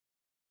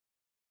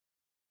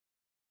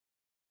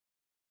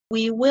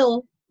we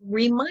will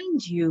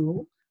remind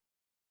you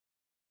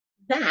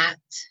that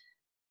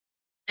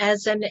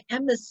as an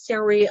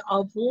emissary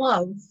of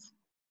love,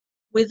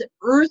 with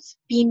earth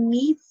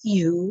beneath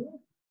you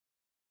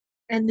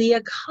and the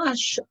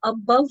Akasha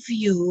above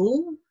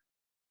you,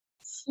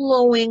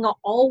 flowing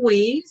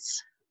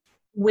always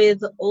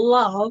with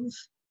love,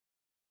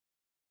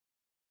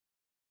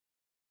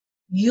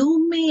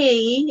 you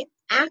may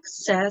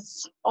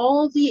access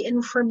all the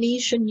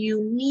information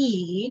you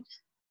need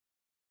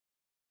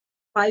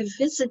by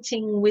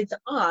visiting with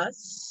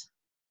us,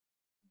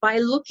 by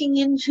looking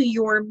into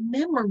your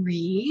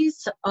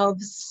memories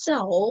of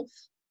self,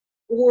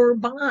 or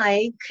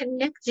by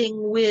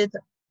connecting with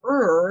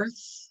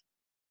earth.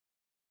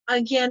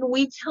 Again,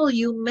 we tell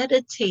you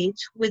meditate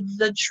with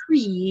the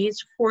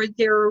trees, for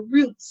their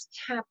roots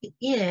tap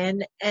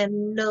in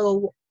and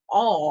know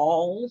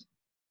all.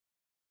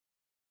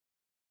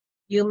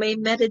 You may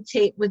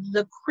meditate with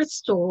the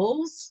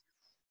crystals.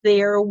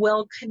 They are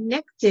well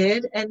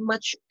connected and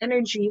much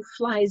energy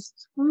flies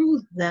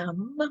through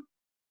them.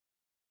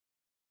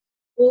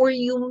 Or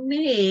you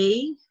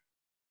may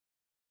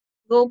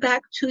go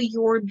back to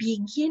your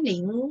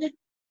beginning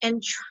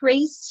and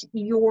trace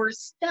your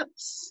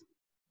steps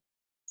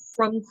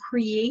from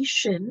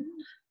creation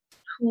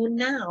to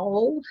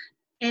now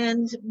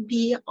and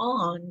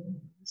beyond.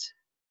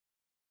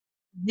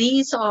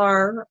 These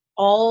are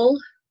all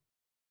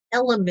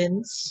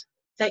elements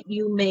that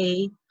you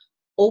may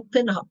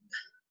open up,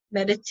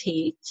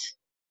 meditate,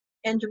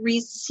 and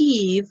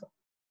receive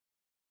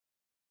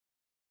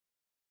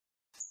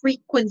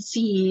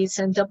frequencies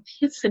and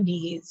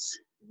epiphanies,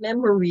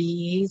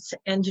 memories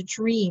and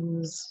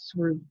dreams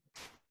through.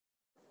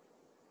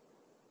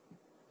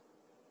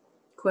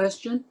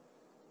 Question?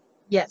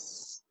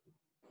 Yes.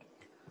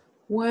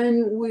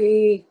 When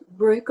we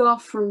break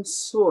off from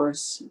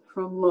source,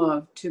 from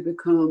love, to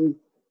become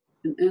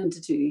an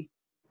entity,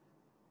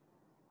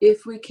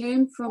 if we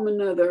came from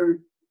another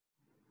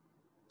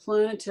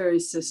planetary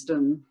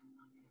system,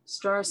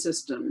 star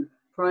system,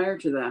 prior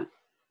to that,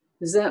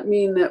 does that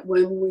mean that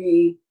when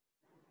we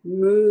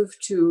move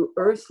to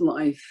Earth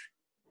life,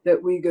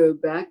 that we go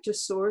back to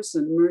source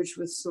and merge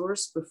with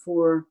source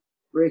before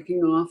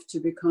breaking off to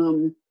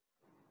become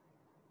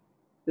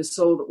the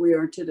soul that we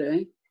are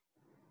today?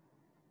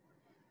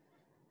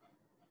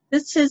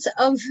 This is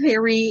a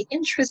very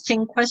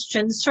interesting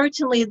question.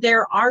 Certainly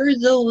there are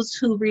those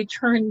who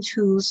return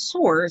to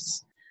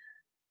source.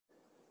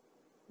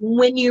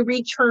 When you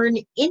return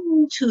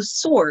into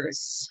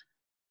source,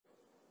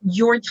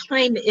 your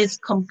time is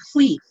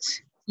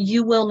complete.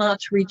 You will not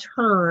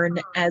return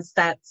as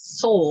that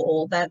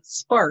soul, that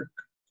spark.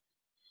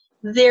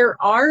 There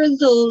are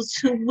those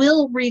who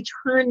will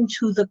return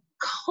to the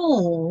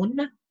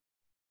cone,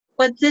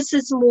 but this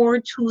is more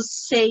to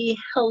say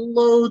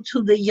hello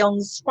to the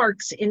young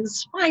sparks,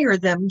 inspire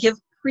them, give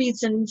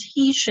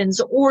presentations,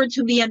 or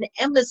to be an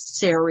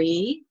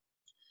emissary.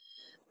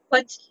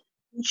 But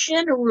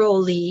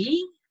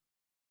generally,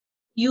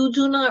 you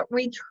do not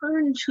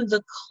return to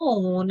the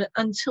cone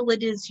until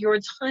it is your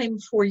time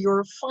for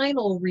your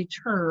final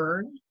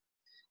return,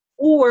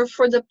 or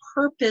for the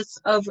purpose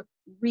of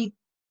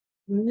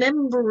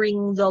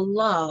remembering the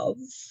love,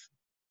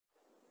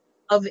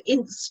 of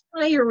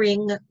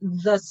inspiring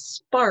the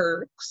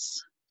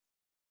sparks.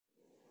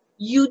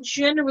 You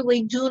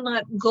generally do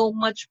not go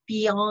much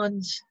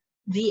beyond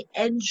the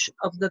edge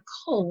of the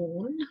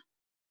cone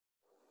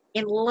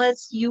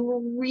unless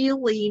you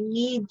really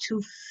need to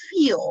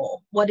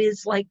feel what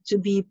it's like to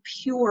be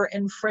pure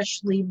and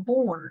freshly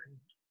born.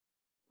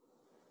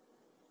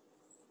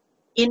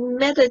 In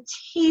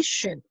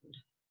meditation,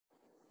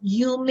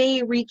 you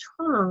may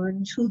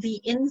return to the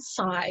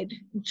inside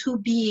to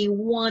be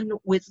one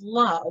with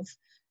love,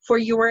 for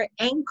you are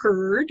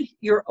anchored,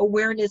 your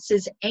awareness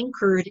is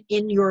anchored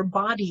in your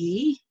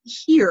body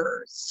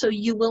here, so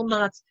you will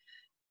not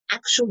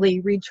actually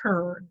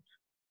return.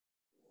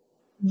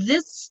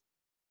 This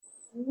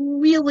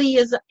really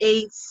is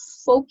a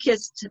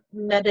focused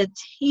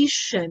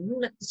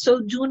meditation,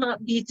 so do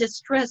not be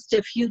distressed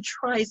if you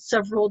try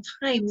several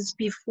times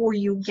before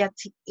you get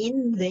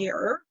in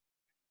there.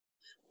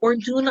 Or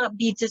do not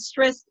be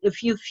distressed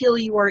if you feel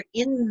you are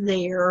in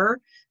there,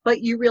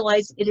 but you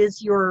realize it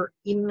is your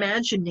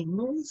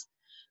imaginings.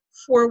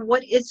 For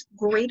what is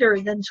greater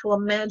than to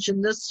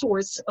imagine the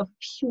source of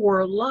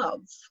pure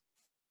love?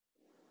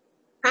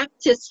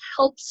 Practice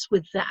helps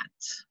with that.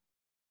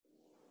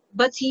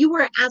 But you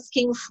are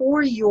asking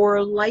for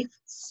your life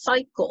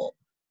cycle.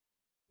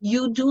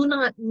 You do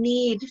not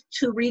need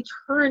to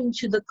return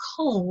to the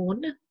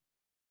cone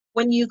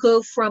when you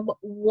go from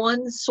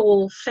one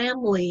soul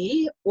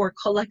family or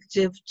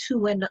collective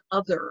to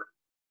another.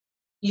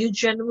 You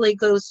generally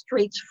go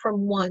straight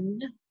from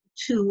one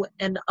to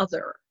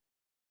another.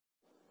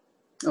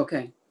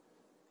 Okay.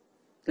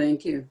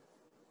 Thank you.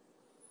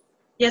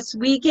 Yes,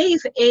 we gave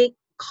a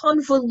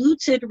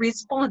convoluted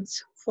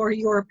response for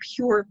your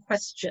pure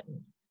question.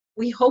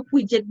 We hope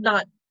we did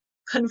not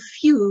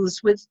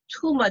confuse with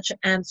too much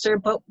answer,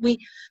 but we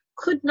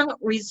could not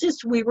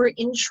resist. We were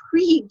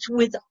intrigued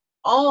with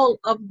all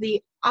of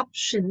the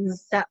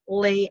options that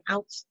lay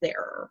out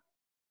there.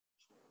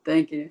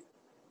 Thank you.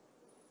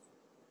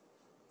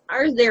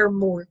 Are there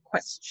more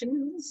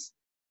questions?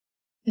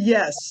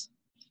 Yes.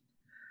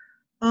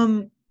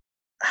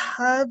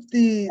 Have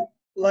the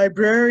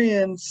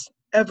librarians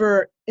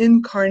ever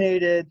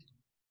incarnated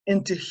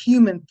into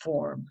human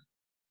form?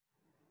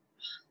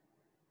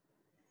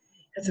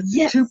 It's a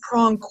Yes.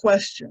 two-pronged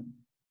question.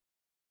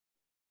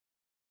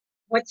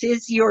 What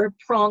is your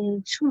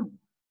prong two?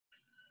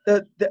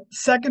 The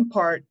second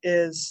part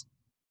is,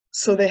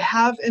 so they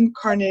have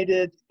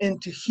incarnated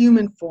into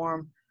human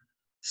form,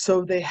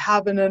 so they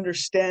have an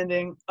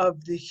understanding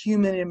of the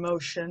human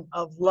emotion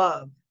of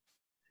love.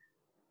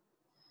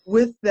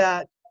 With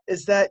that,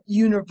 is that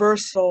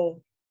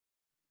universal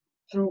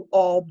through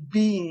all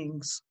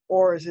beings,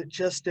 or is it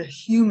just a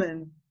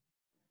human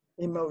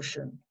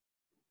emotion?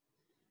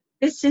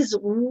 This is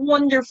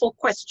wonderful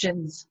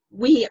questions.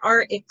 We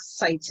are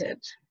excited.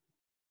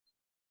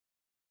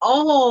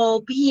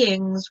 All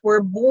beings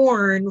were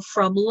born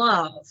from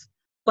love,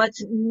 but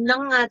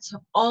not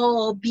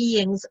all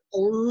beings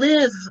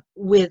live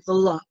with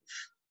love.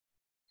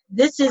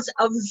 This is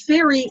a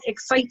very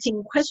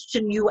exciting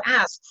question you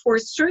ask, for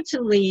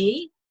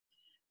certainly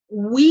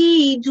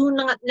we do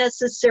not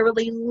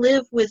necessarily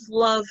live with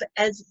love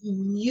as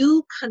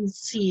you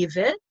conceive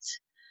it,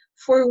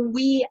 for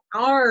we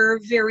are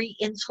very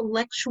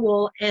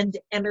intellectual and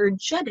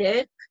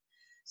energetic,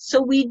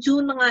 so we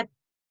do not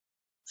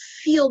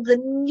feel the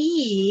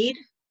need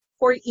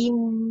for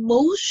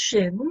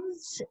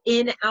emotions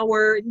in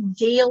our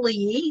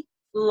daily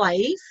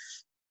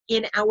life,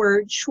 in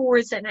our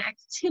chores and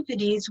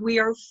activities. We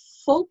are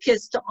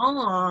focused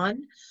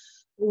on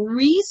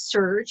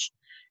research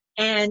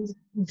and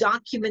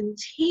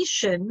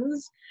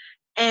documentations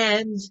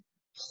and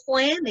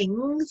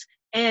plannings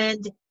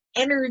and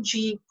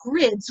energy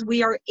grids.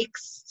 We are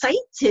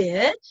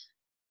excited,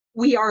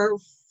 we are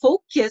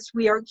focused,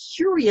 we are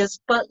curious,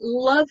 but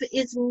love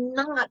is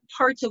not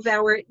part of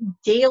our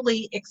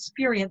daily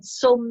experience.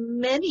 So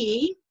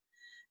many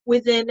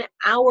within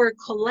our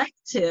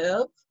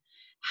collective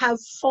have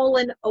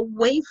fallen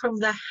away from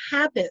the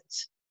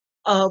habit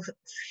of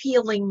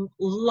feeling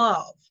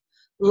love.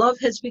 Love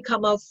has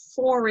become a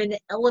foreign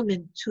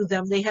element to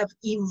them. They have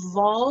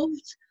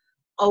evolved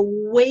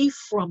away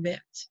from it.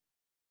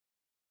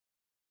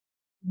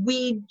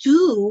 We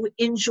do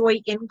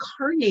enjoy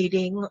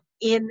incarnating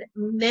in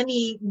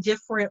many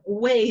different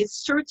ways.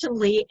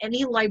 Certainly,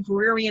 any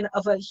librarian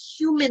of a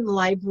human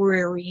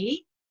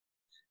library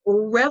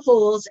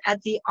revels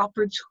at the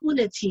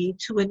opportunity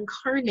to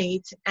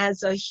incarnate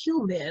as a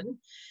human,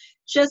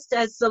 just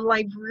as the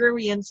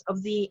librarians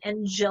of the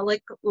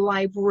angelic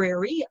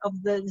library,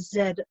 of the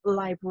Zed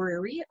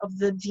library, of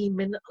the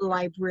demon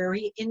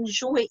library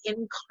enjoy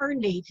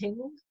incarnating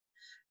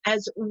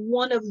as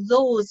one of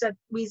those that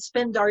we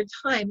spend our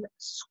time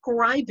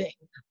scribing.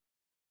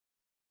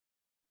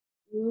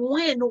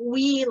 When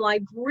we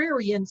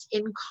librarians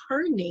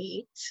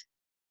incarnate,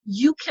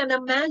 you can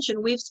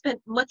imagine we've spent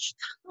much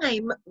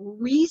time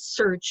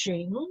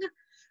researching.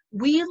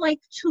 We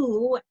like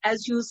to,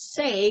 as you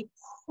say,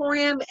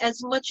 cram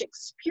as much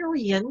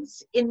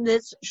experience in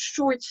this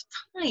short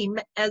time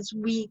as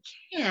we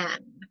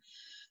can.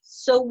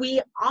 So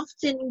we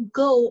often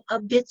go a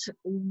bit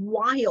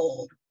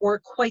wild or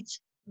quite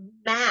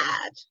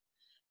mad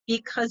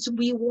because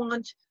we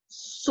want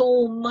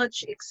so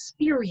much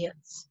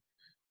experience.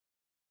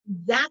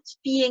 That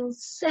being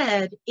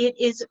said, it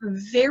is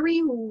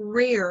very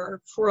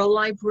rare for a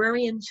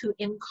librarian to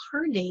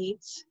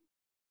incarnate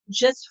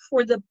just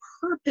for the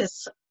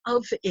purpose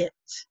of it.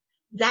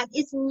 That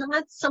is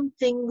not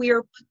something we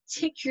are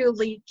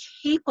particularly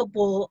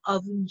capable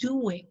of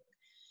doing.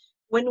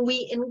 When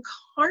we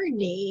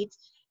incarnate,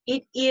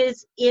 it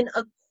is in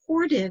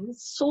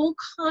accordance, soul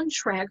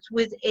contract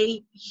with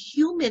a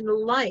human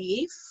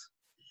life,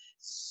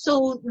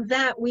 so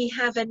that we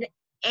have an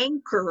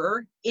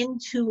anchor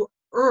into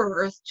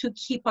earth to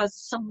keep us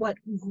somewhat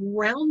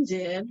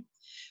grounded.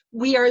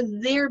 We are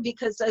there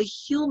because a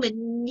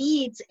human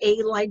needs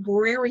a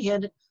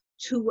librarian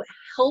to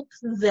help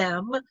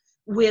them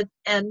with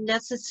a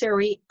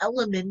necessary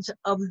element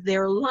of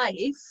their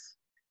life.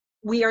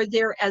 We are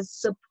there as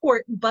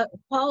support, but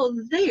while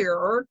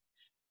there,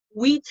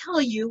 we tell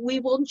you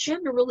we will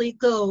generally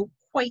go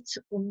quite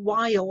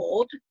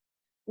wild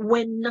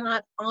when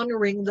not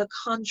honoring the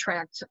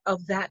contract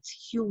of that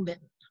human.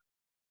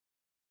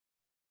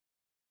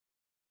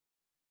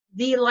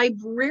 The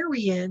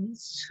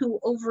librarians who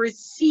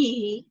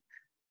oversee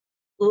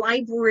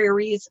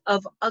libraries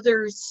of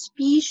other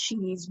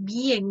species,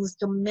 beings,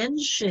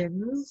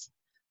 dimensions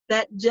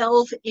that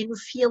delve in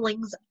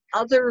feelings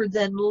other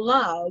than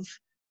love,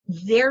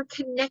 they're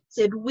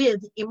connected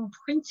with,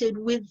 imprinted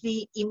with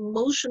the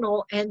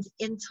emotional and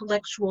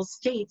intellectual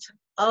state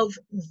of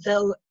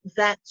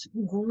that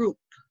group.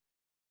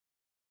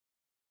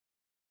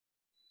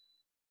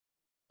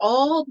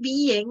 All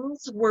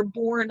beings were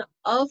born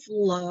of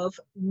love.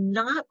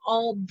 Not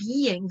all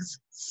beings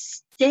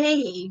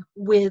stay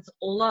with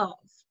love.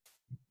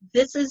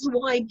 This is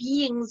why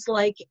beings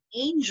like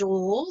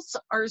angels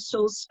are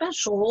so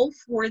special,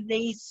 for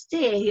they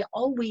stay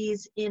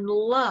always in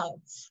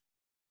love.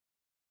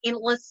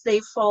 Unless they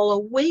fall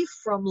away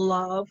from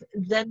love,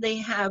 then they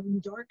have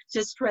dark,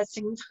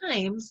 distressing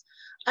times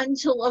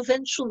until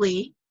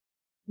eventually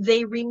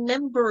they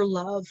remember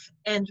love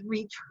and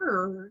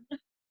return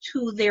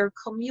to their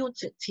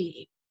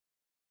community.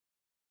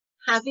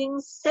 Having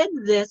said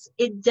this,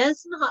 it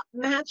does not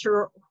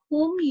matter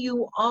whom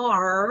you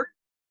are.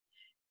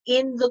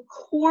 In the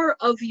core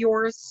of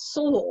your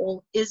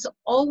soul is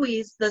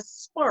always the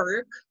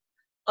spark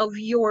of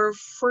your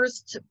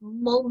first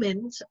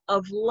moment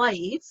of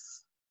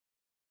life.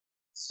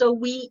 So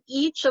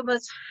each of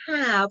us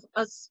have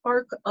a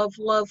spark of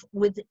love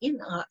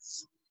within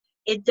us.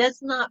 It does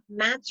not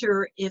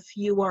matter if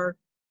you are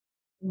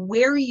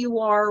where you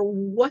are,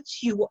 what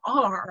you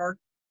are.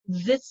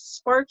 This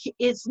spark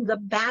is the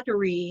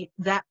battery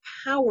that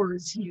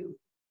powers you.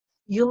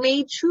 You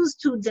may choose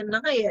to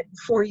deny it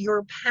for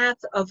your path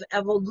of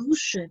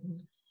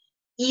evolution.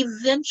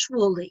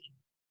 Eventually,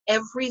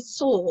 every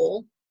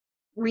soul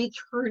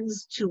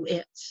returns to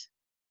it,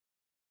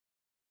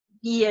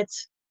 be it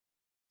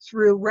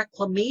through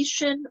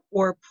reclamation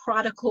or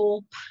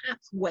prodigal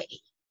pathway.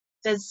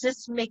 Does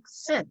this make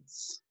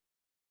sense?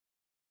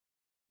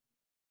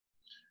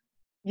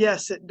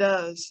 Yes, it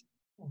does.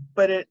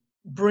 But it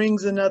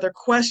brings another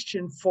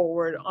question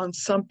forward on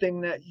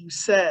something that you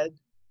said.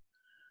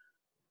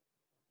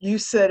 You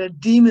said a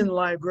demon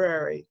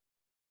library.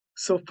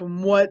 So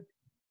from what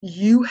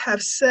you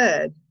have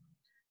said,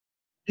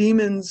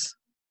 demons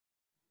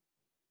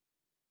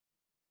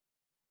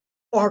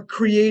are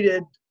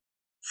created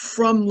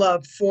from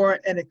love for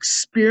an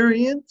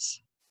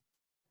experience.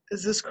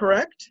 Is this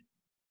correct?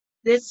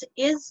 This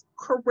is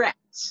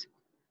correct.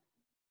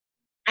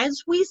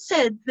 As we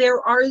said,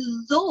 there are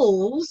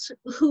those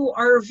who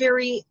are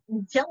very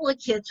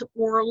delicate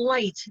or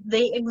light.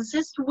 They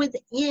exist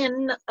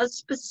within a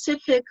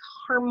specific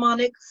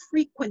harmonic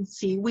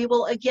frequency. We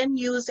will again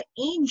use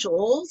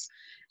angels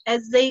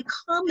as they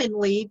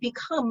commonly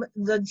become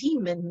the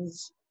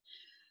demons.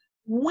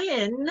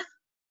 When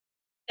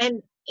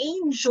an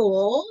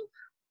angel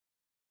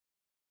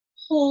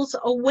pulls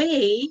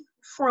away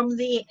from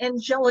the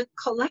angelic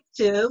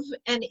collective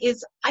and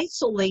is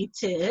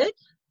isolated,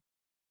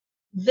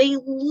 they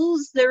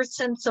lose their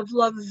sense of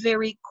love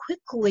very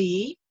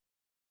quickly.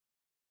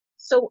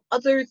 So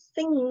other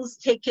things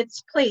take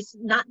its place,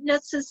 not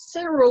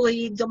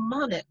necessarily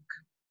demonic.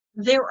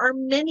 There are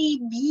many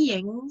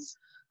beings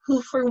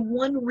who, for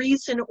one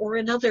reason or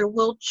another,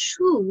 will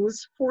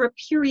choose for a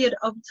period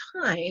of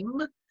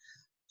time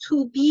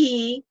to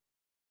be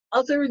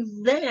other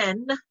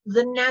than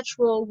the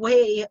natural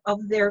way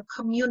of their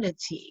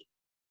community.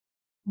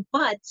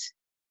 But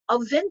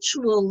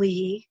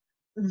eventually,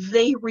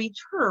 they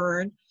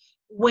return.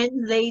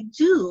 When they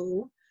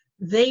do,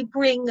 they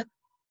bring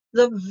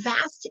the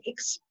vast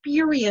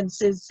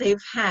experiences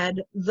they've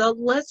had, the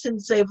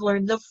lessons they've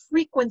learned, the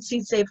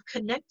frequencies they've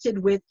connected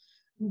with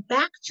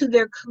back to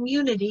their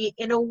community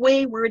in a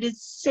way where it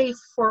is safe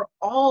for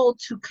all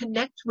to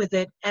connect with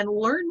it and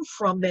learn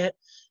from it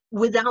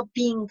without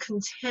being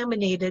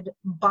contaminated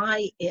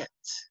by it.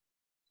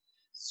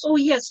 So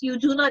yes, you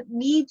do not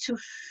need to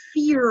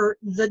fear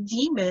the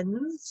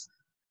demons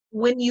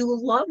when you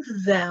love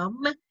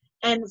them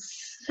and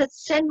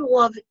send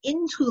love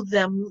into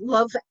them,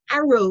 love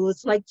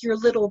arrows like your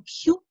little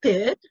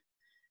Cupid.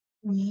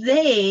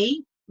 They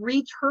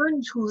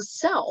return to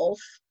self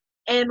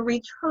and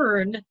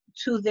return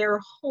to their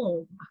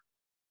home.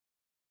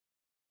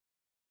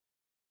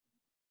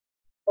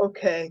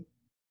 Okay.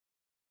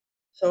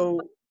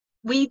 So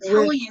we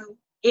tell you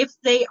if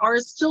they are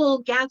still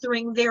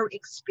gathering their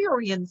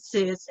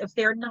experiences, if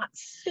they're not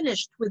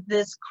finished with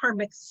this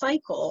karmic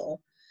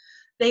cycle,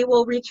 they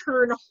will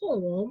return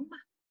home.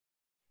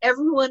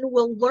 Everyone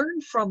will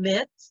learn from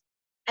it,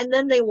 and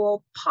then they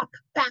will pop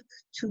back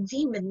to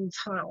Demon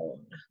Town.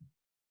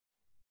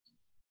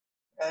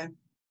 Okay.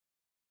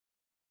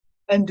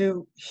 And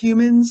do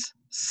humans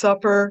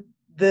suffer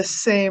this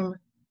same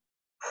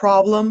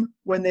problem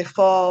when they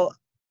fall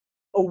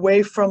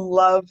away from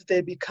love?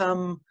 They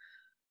become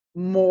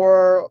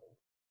more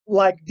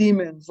like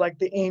demons, like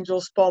the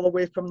angels fall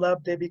away from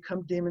love, they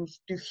become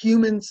demons. Do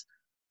humans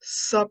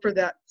suffer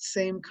that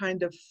same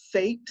kind of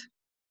fate?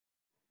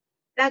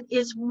 That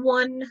is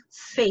one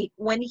fate.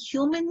 When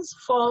humans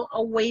fall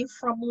away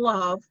from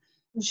love,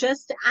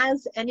 just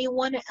as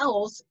anyone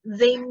else,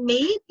 they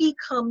may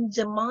become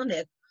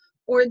demonic,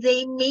 or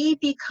they may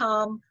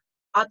become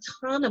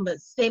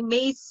autonomous. They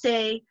may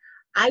say,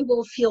 I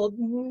will feel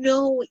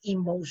no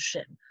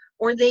emotion,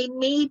 or they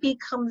may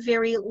become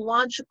very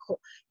logical.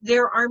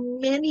 There are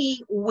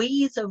many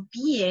ways of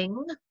being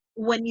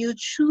when you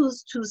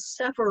choose to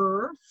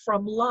sever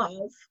from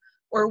love,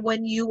 or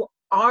when you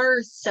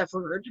are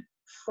severed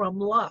from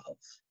love.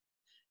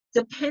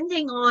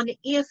 Depending on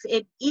if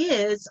it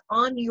is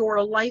on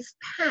your life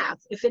path,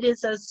 if it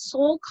is a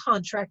soul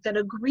contract, an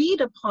agreed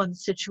upon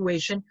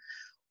situation,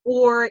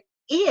 or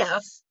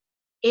if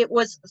it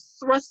was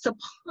thrust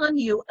upon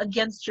you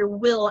against your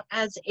will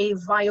as a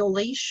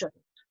violation.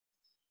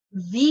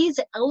 These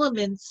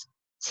elements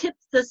tip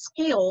the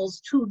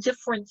scales to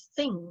different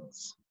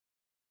things.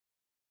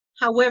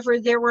 However,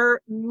 there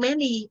were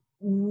many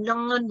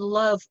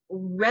non-love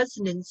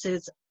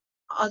resonances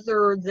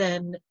other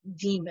than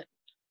demon.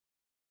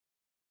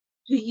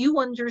 Do you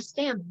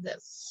understand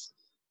this?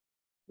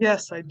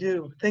 Yes, I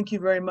do. Thank you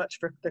very much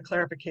for the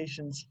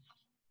clarifications.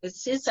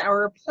 This is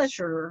our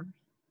pleasure.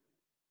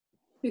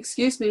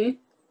 Excuse me.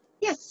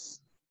 Yes.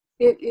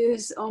 It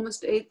is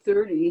almost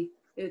 8:30.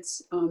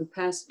 It's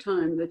past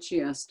time that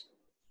she asked.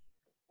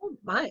 Oh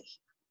my.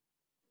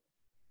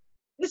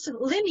 This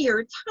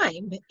linear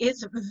time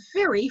is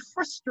very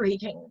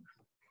frustrating.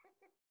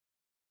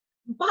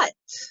 But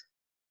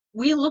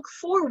we look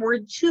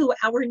forward to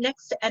our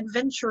next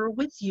adventure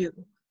with you.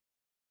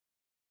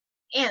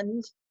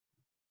 And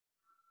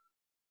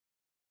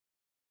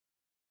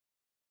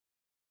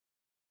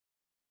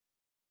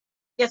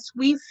yes,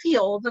 we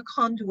feel the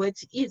conduit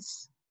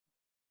is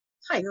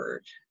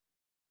tired.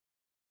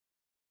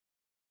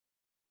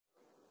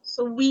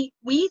 So we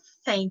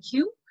thank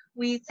you.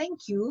 We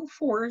thank you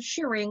for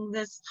sharing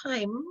this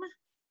time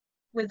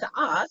with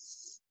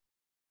us.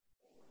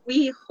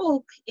 We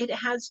hope it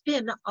has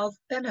been of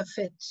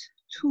benefit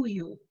to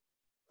you.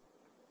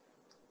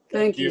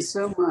 Thank you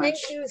so much.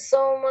 Thank you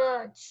so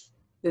much.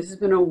 This has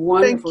been a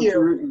wonderful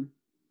journey.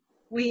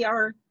 We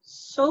are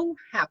so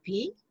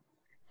happy.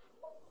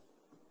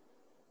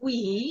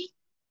 We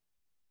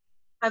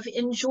have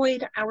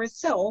enjoyed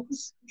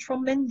ourselves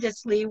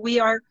tremendously. We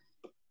are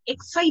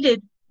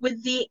excited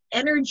with the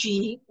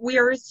energy we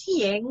are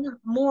seeing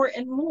more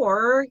and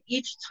more.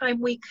 Each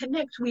time we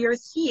connect, we are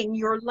seeing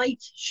your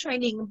light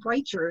shining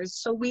brighter.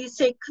 So we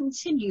say,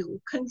 continue,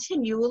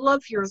 continue,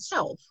 love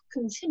yourself,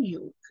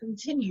 continue,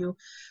 continue,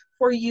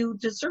 for you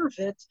deserve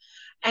it.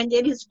 And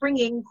it is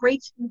bringing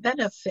great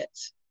benefit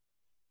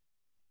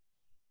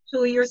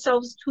to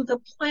yourselves, to the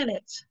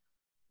planet.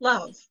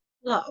 Love,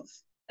 love,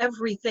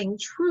 everything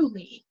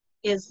truly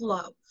is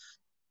love.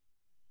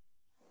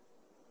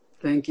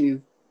 Thank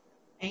you.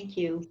 Thank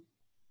you.